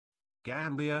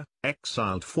Gambia,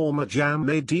 exiled former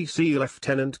Jammeh ADC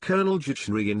Lieutenant Colonel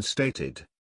Jatta Reinstated.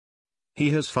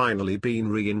 He has finally been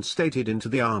reinstated into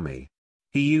the army.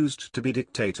 He used to be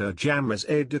dictator Jammeh's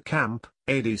aide-de-camp,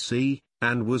 ADC,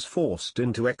 and was forced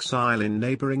into exile in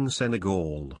neighboring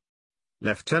Senegal.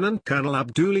 Lieutenant Colonel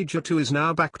Abdoulaye Jatta is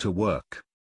now back to work.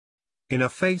 In a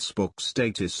Facebook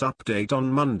status update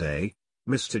on Monday,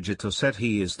 Mr. Jatta said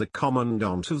he is the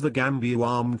commandant of the Gambia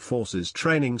Armed Forces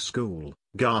Training School,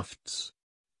 GAFTS.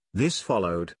 This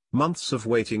followed months of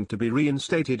waiting to be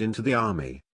reinstated into the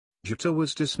army. Jatta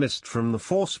was dismissed from the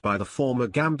force by the former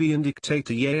Gambian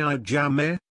dictator Yahya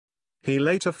Jammeh. He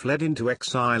later fled into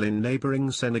exile in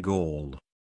neighboring Senegal.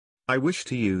 I wish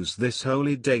to use this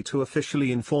holy day to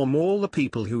officially inform all the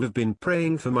people who have been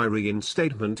praying for my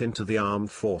reinstatement into the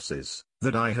armed forces,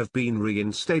 that I have been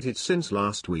reinstated since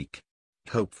last week.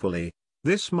 Hopefully,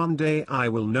 this Monday I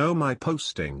will know my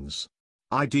postings.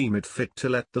 I deem it fit to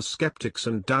let the skeptics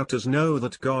and doubters know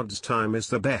that God's time is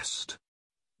the best.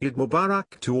 Eid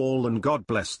Mubarak to all and God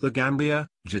bless the Gambia,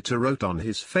 Jatta wrote on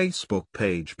his Facebook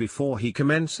page before he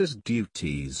commences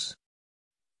duties.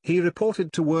 He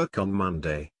reported to work on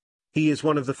Monday. He is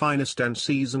one of the finest and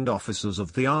seasoned officers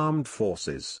of the armed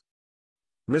forces.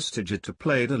 Mr. Jatta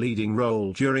played a leading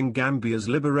role during Gambia's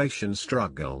liberation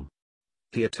struggle.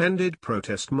 He attended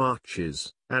protest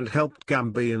marches, and helped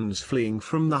Gambians fleeing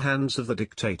from the hands of the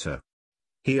dictator.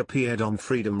 He appeared on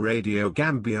Freedom Radio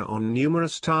Gambia on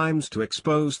numerous times to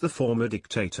expose the former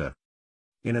dictator.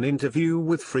 In an interview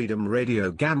with Freedom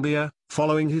Radio Gambia,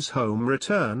 following his home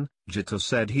return, Jatta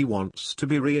said he wants to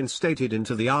be reinstated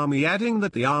into the army, adding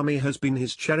that the army has been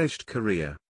his cherished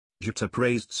career. Jatta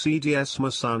praised CDS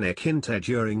Masane Kinte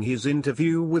during his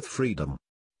interview with Freedom.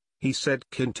 He said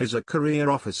Kinte is a career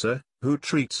officer, who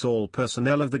treats all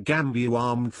personnel of the Gambia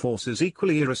Armed Forces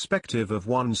equally irrespective of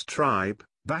one's tribe,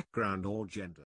 background or gender.